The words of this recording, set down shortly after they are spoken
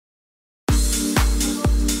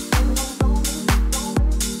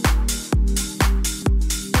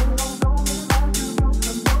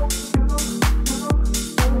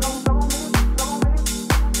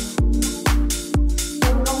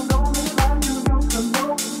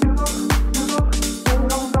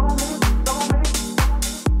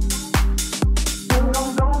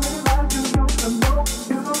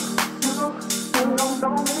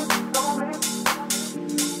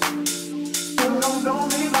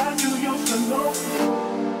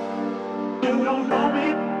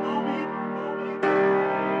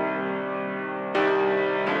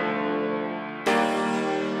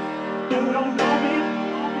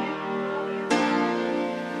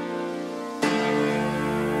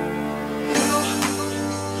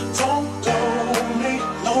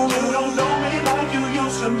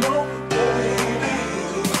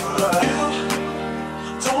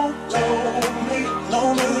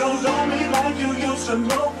to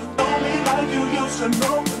know. Know me like you used to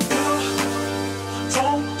know. You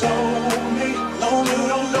don't know me. No, you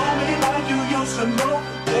don't know me like you used to know,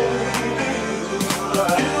 baby.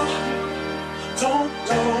 You don't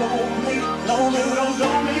know me. No, you don't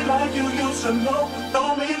know me like you used to know.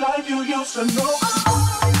 Know me like you used to know.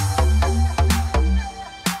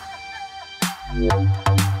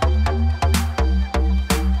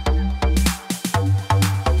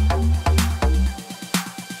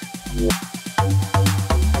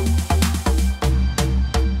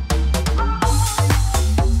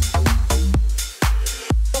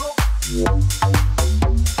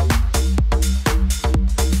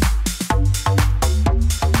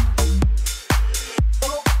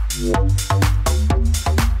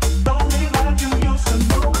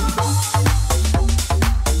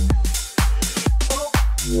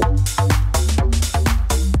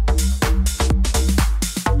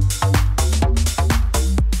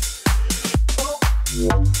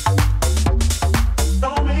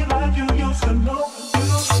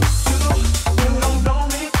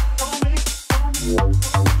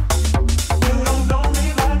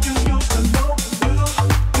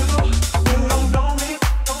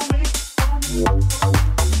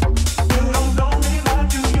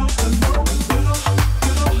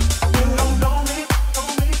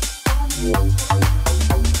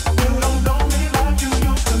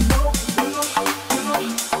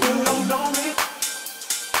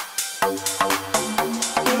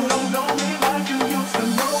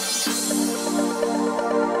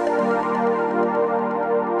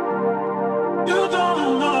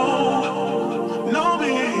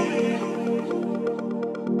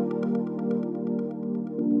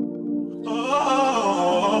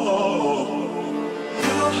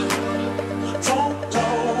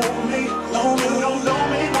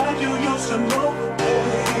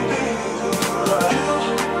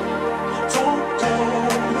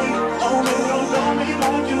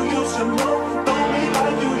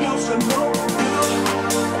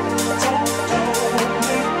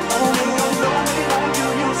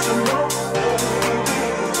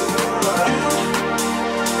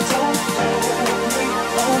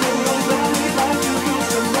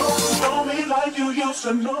 Used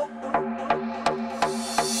to know.